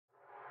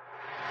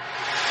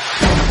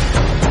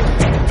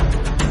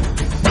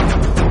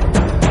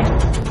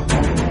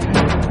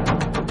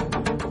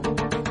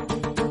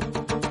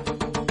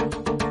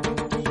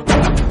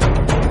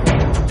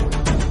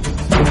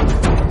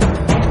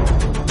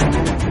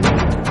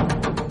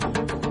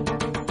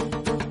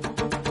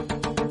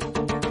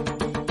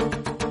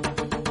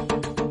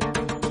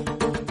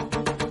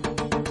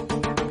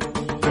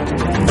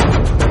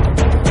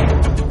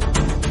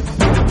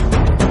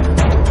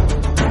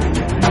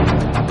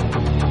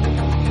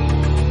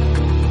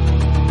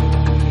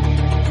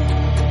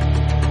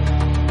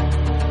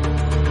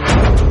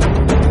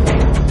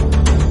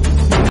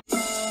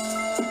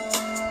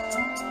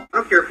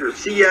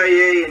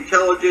CIA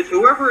intelligence,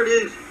 whoever it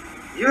is,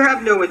 you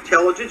have no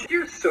intelligence.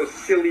 You're so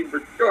silly,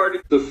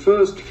 retarded. The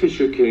first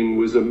Fisher King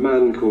was a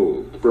man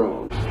called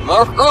Braun.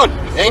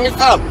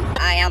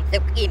 I am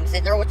the Pim's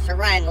and Road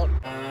Surrounded.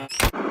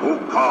 Who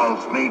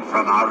calls me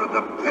from out of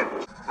the pit?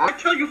 I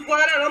tell you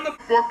flat out, I'm the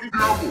fucking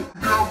devil.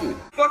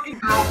 Fucking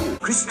devil.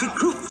 Christy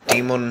Crooks.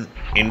 Demon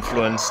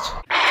influenced.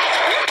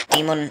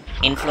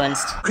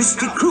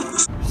 Christy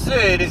Crooks.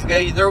 Say, this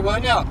guy's there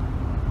one now.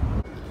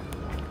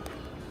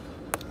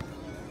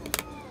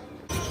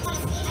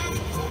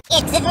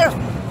 It's the roof.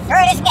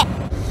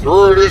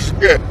 Through this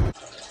gap.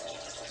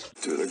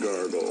 To the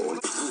gargoyle.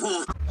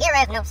 Here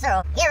have no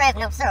sorrow. Here have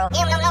no sorrow.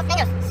 Here no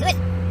fingers. Swiss.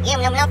 Here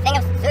no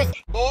fingers. Swiss.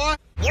 Boy.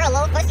 You're a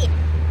little pussy.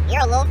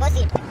 You're a little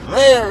pussy.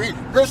 Merry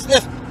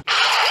Christmas.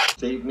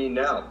 Save me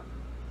now.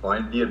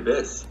 Find the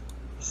abyss.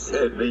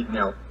 Save me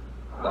now.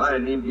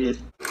 Find the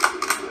abyss.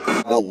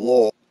 The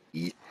law.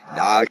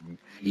 Nag.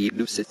 He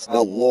sits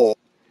the law.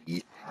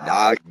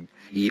 Nag.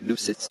 He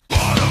sits.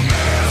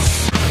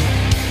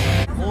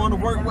 Going to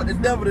work with the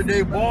devil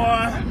today,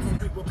 boy.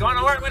 Going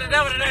to work with the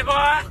devil today,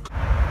 boy.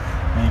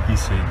 Thank you,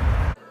 sweet.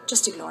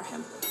 Just ignore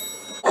him.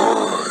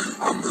 I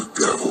am the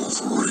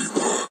devil's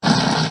reaper.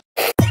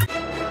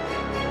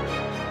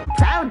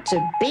 Proud to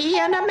be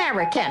an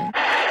American.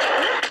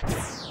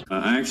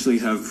 I actually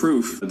have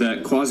proof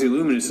that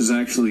Quasi-Luminous is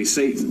actually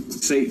Satan.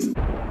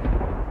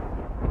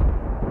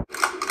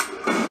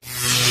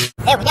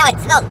 Here we go,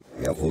 it's smoke.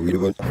 Yeah, for you to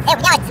Here we go,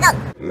 it's smoke.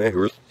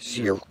 Mehrus,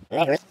 seal.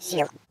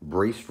 Seal.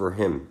 Brace for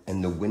him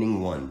and the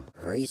winning one.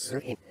 Brace for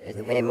him and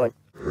the winning one.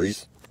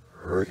 Brace,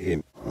 hurt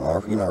him.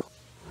 Marfinar.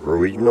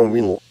 Original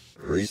winner.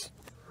 Brace,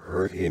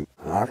 hurt him.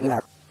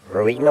 Marfinar.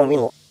 Original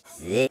winner.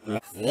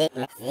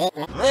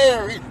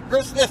 Merry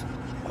Christmas.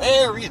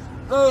 Merry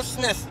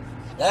Christmas.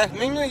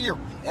 Happy New Year.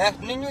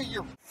 Happy New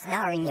Year.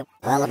 Snoring you.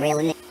 Well, I'm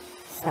really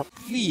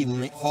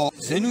Feeling it for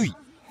Senui.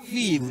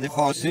 Feeling it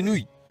for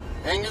Senui.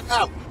 Hang it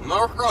out.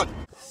 Mark on.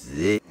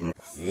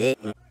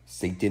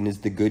 Satan is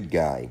the good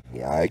guy.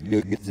 Yeah, I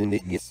look at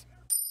it. Yes.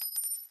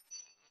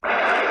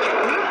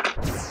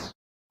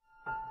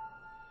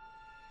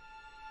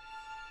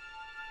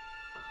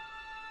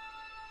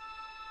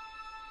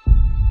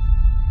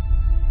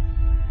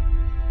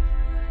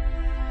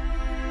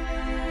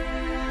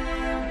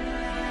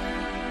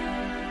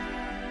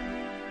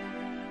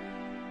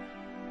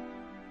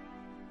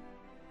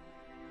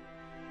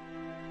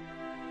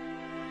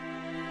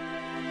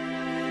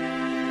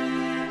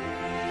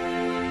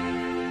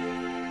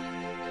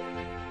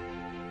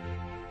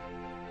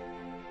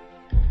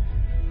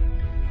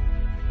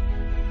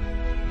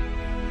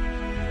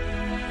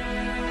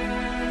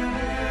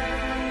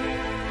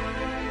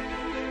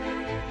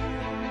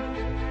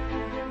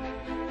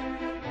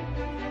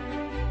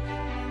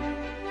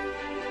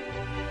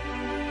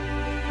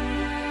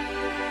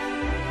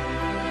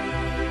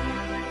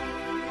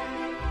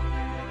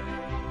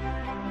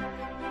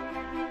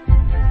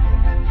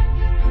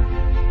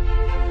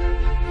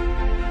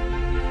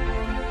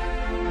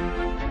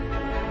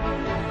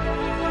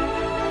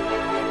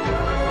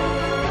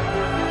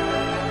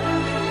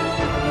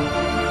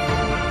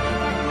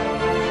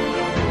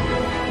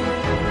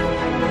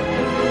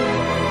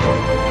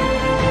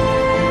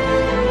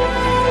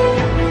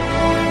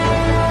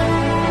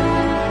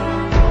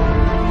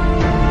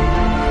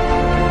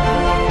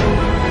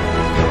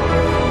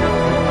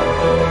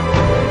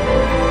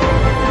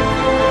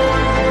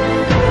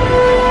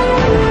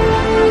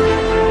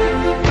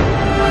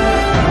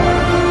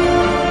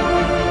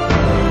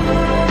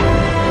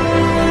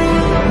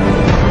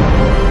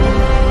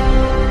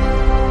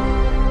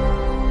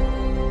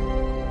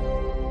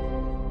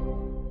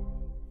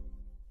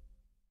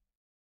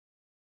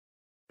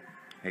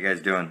 How you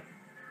guys doing?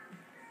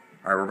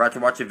 Alright, we're about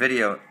to watch a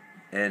video,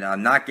 and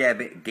I'm not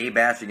gay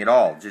bashing at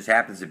all. It just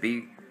happens to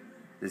be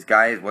this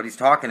guy is what he's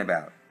talking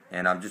about.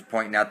 And I'm just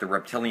pointing out the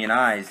reptilian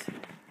eyes,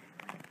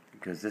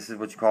 because this is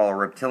what you call a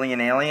reptilian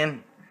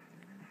alien.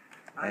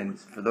 And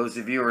for those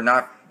of you who are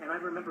not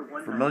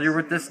familiar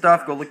with this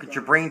stuff, go look at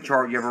your brain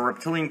chart. You have a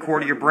reptilian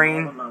core to your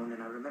brain.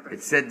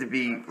 It's said to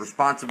be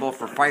responsible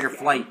for fight or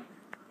flight.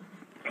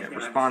 That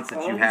response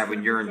that you have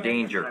when you're in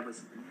danger.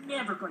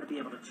 Never going to be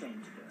able to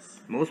change this.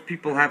 Most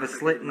people have a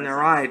slit in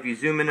their eye. If you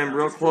zoom in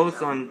real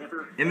close on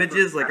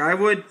images like I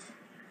would,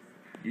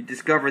 you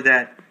discover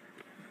that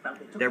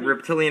that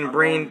reptilian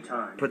brain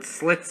puts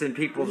slits in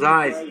people's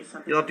eyes.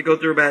 You'll have to go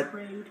through about,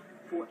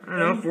 I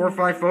don't know, 4 or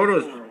 5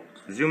 photos.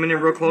 Zooming in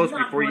real close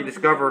before you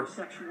discover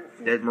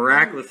that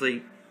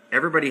miraculously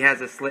everybody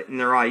has a slit in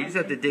their eye. You just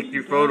have to dig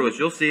through photos.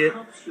 You'll see it.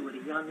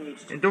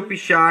 And don't be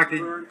shocked.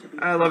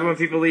 I love it when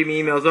people leave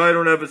me emails. Oh, I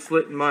don't have a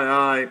slit in my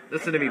eye.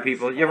 Listen to me,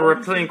 people. You have a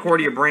reptilian core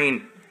to your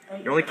brain.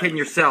 You're only kidding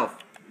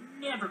yourself.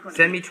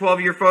 Send me 12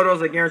 of your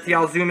photos. I guarantee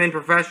I'll zoom in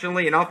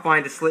professionally and I'll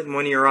find a slit in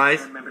one of your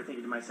eyes.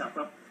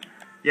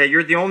 Yeah,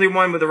 you're the only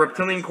one with a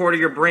reptilian core to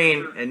your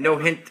brain and no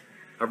hint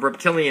of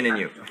reptilian in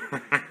you.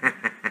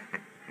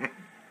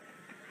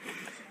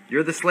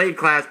 You're the slave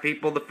class,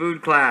 people, the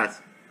food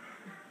class.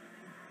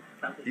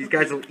 These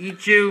guys will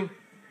eat you.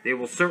 They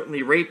will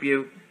certainly rape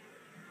you.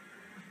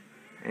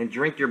 and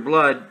drink your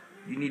blood,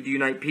 you need to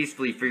unite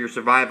peacefully for your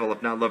survival,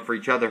 if not love for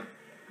each other.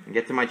 And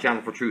get to my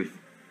channel for truth.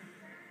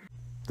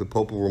 The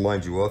Pope will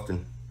remind you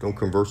often, don't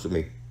converse with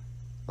me.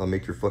 I'll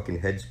make your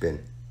fucking head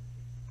spin.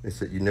 It's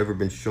that you've never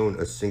been shown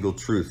a single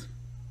truth.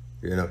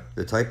 You know,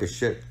 the type of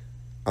shit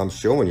I'm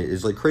showing you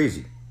is like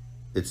crazy.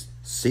 It's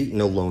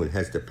Satan alone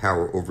has the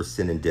power over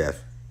sin and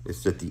death.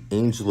 It's that the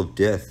angel of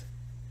death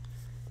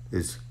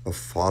is a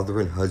father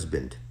and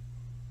husband,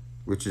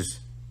 which is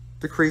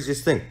the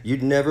craziest thing.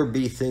 You'd never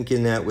be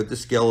thinking that with the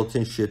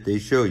skeleton shit they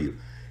show you.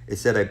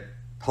 It's that I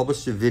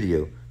published a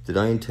video that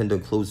I intend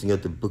on closing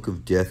out the book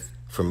of death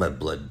from my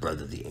blood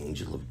brother, the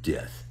angel of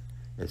death.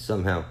 And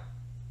somehow,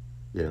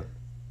 you know,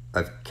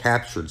 I've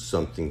captured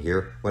something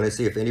here. When I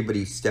say if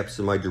anybody steps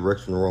in my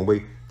direction the wrong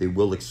way, they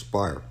will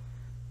expire.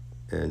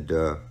 And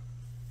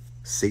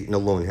Satan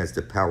alone has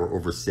the power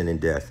over sin and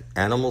death.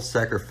 Animal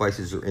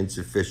sacrifices are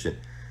insufficient.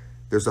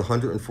 There's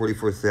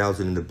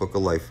 144,000 in the book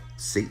of life.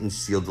 Satan's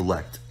sealed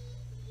elect.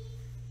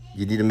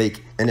 You need to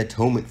make an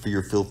atonement for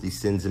your filthy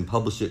sins and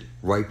publish it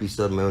right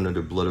beside my own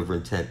under blood over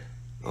intent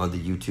on the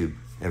YouTube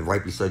and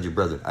right beside your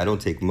brethren. I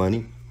don't take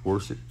money,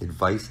 worship,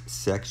 advice,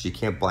 sex. You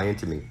can't buy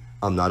into me.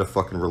 I'm not a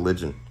fucking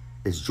religion.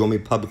 It's join me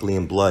publicly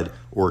in blood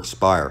or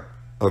expire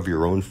of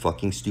your own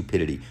fucking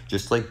stupidity.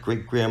 Just like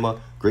great-grandma,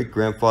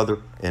 great-grandfather,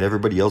 and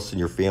everybody else in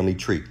your family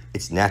tree.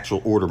 It's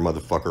natural order,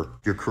 motherfucker.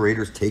 Your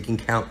creator's taking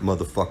count,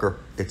 motherfucker.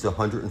 It's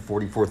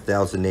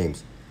 144,000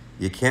 names.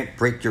 You can't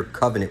break your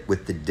covenant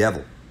with the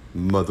devil,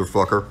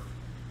 motherfucker.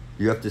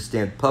 You have to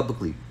stand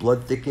publicly,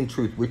 blood thick in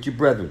truth, with your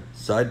brethren,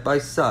 side by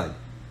side,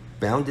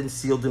 bound and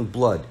sealed in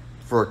blood,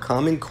 for a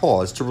common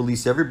cause to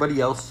release everybody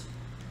else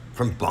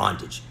from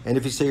bondage. And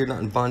if you say you're not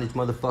in bondage,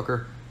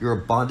 motherfucker, you're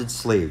a bondage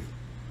slave.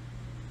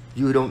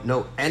 You don't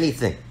know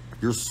anything.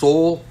 Your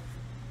soul,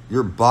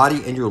 your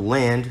body, and your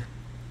land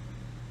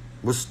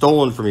was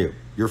stolen from you.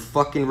 You're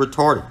fucking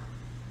retarded.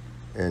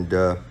 And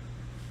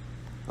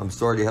I'm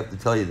sorry to have to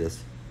tell you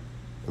this.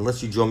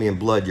 Unless you join me in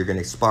blood, you're going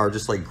to expire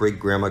just like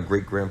great-grandma,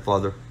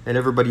 great-grandfather, and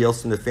everybody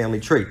else in the family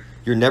tree.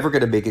 You're never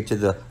going to make it to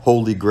the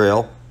Holy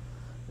Grail.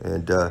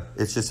 And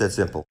it's just that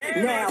simple.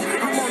 Now,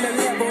 I'm on the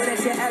level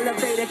that your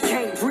elevator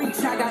can't reach.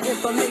 I got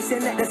information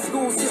that the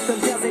school system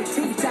doesn't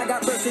teach. I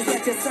got verses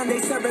that your Sunday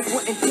service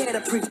wouldn't dare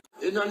to preach.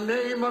 In the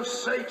name of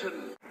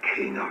Satan,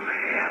 King of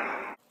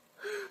Hell.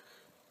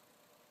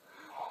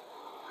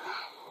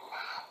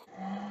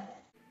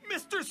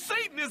 Mr.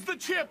 Satan is the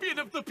champion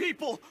of the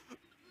people,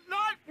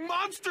 not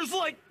monsters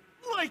like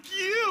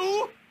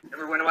you.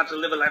 Everyone who wants to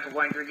live a life of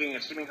wine drinking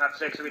and steaming hot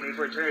sex every day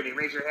for eternity,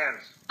 raise your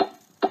hands.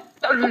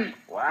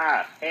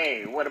 Wow.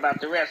 Hey, what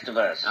about the rest of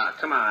us? Ah,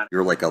 come on.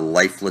 You're like a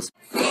lifeless...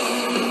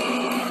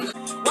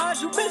 Why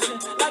you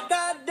bitching? Like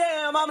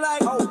goddamn, I'm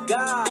like, oh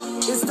God.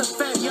 It's the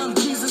fat young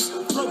Jesus,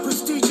 flow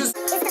prestigious.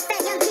 It's the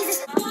fat young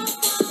Jesus.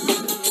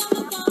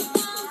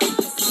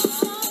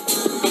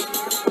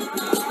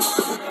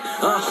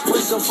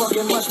 With so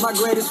fucking much, my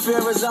greatest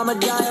fear is I'ma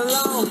die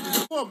alone.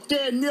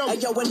 Hey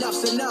yo,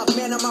 enough's enough,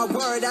 man, on my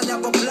word, I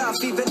never bluff.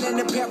 Even in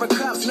a pair of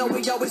cuffs, no,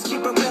 we always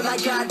keep it real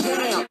like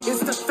goddamn. It's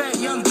the fat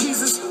young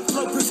Jesus,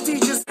 flow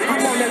prestigious.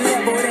 I'm on the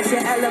level that your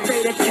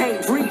elevator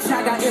can't reach.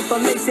 I got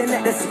information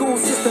that the school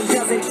system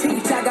doesn't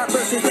teach. I got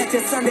verses that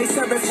your Sunday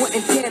service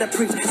wouldn't dare to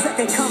preach.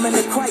 Second coming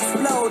to Christ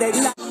flow, they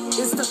lie.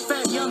 It's the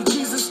fat young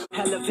Jesus.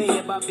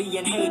 Elevated by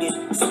being hated.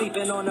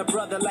 Sleeping on a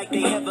brother like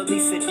they heavily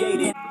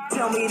sedated.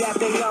 Tell me that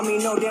they love me,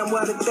 know damn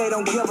well that they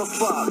don't give a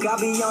fuck. I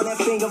be on that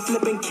finger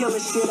flipping, killing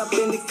shit up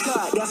in the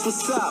cut. That's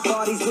what's up.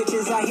 All these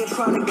bitches out here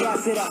trying to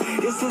gas it up.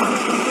 This is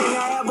everything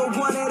I ever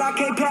wanted, I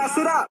can't pass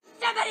it up.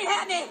 Somebody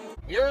help me!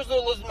 Here's the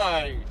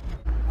listener.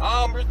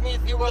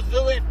 Amrutnithi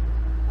Wazilif.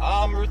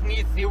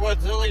 Amrutnithi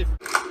Wazilif.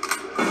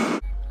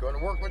 Going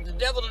to work with the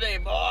devil today,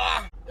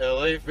 boy.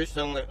 Elif is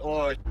on the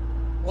Lord.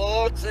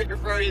 Lord,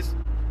 sacrifice.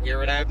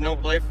 Here and I have no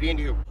life in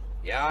you.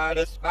 Yeah,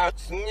 the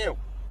spots in you.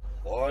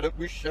 Lord, if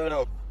we shut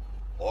up.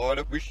 Lord,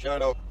 if we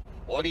shut up.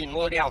 Lord in,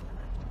 Lord out.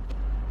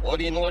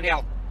 Lord in, Lord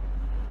out.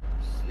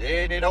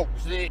 Sit it up,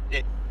 sit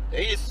it.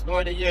 Yes,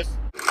 Lord, yes.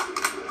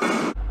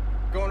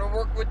 Gonna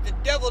work with the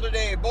devil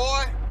today,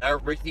 boy.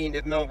 Everything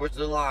that knows was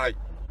a lie.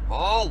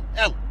 All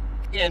out.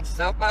 And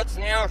somebody's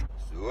now.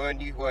 Soon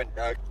you went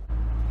back.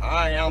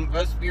 I am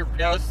the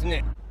spirit of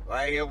it.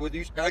 I am with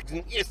you studs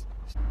and yes.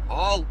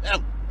 All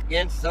out.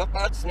 And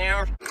somebody's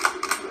now.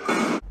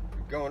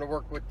 Going to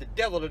work with the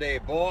devil today,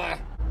 boy.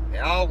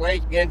 I'll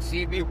wait and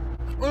see you.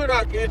 Screw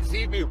I can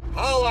see you.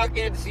 How I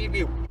can see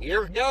you.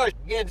 Here God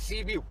can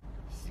see you.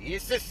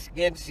 Jesus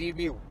can see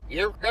you.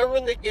 Here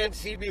everyone that can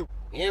see you.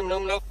 Him know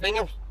nothing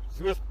else.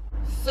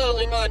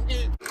 Selling on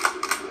you.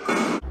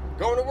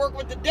 Going to work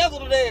with the devil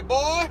today,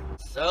 boy.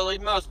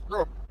 Selling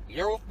master.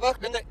 You're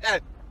fucking the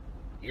head.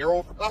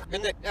 You're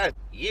fucking the head.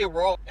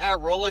 You're I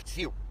roll it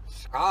you.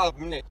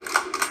 Scarving it.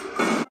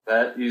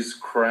 That is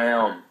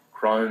crown.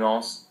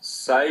 Kronos,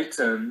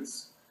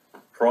 Satan's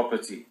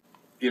property,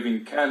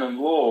 giving canon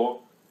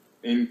law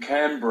in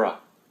Canberra,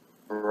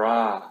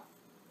 Bra,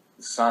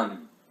 the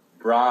sun,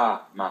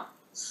 Brahma,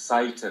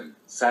 Satan,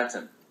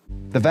 Saturn,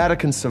 The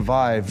Vatican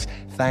survives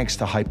thanks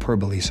to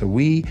hyperbole, so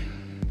we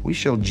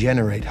shall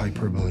generate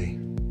hyperbole,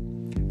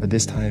 but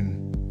this time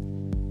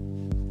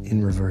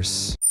in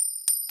reverse.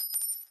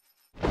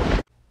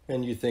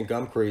 And you think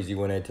I'm crazy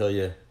when I tell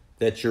you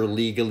that you're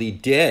legally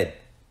dead.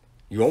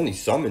 You only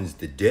summons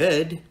the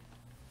dead.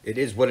 It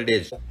is what it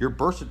is. Your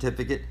birth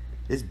certificate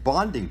is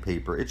bonding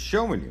paper. It's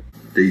showing you.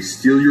 They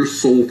steal your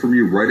soul from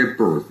you right at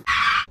birth.